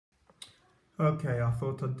Okay, I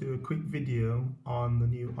thought I'd do a quick video on the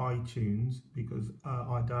new iTunes because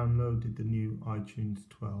I downloaded the new iTunes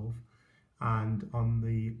 12, and on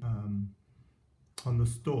the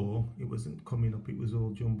store it wasn't coming up. It was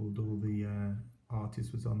all jumbled. All the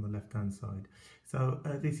artist was on the left hand side. So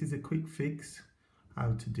this is a quick fix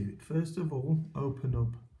how to do it. First of all, open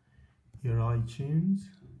up your iTunes.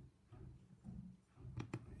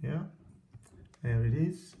 Yeah, there it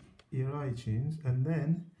is, your iTunes, and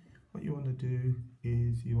then what you want to do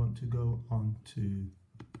is you want to go on to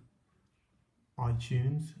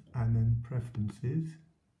iTunes and then preferences.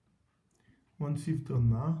 Once you've done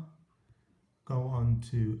that, go on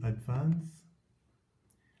to advanced,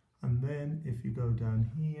 and then if you go down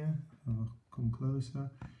here, I'll come closer,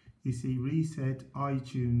 you see reset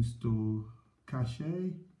iTunes store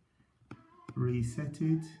cache, reset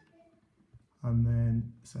it, and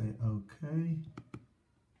then say OK,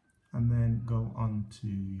 and then go on to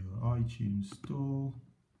your iTunes store,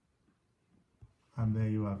 and there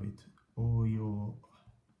you have it. All your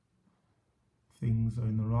things are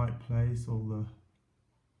in the right place, all the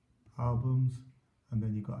albums, and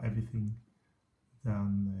then you've got everything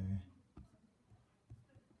down there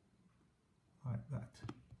like that.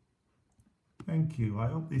 Thank you. I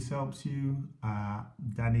hope this helps you.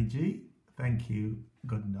 Danny G, thank you.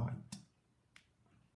 Good night.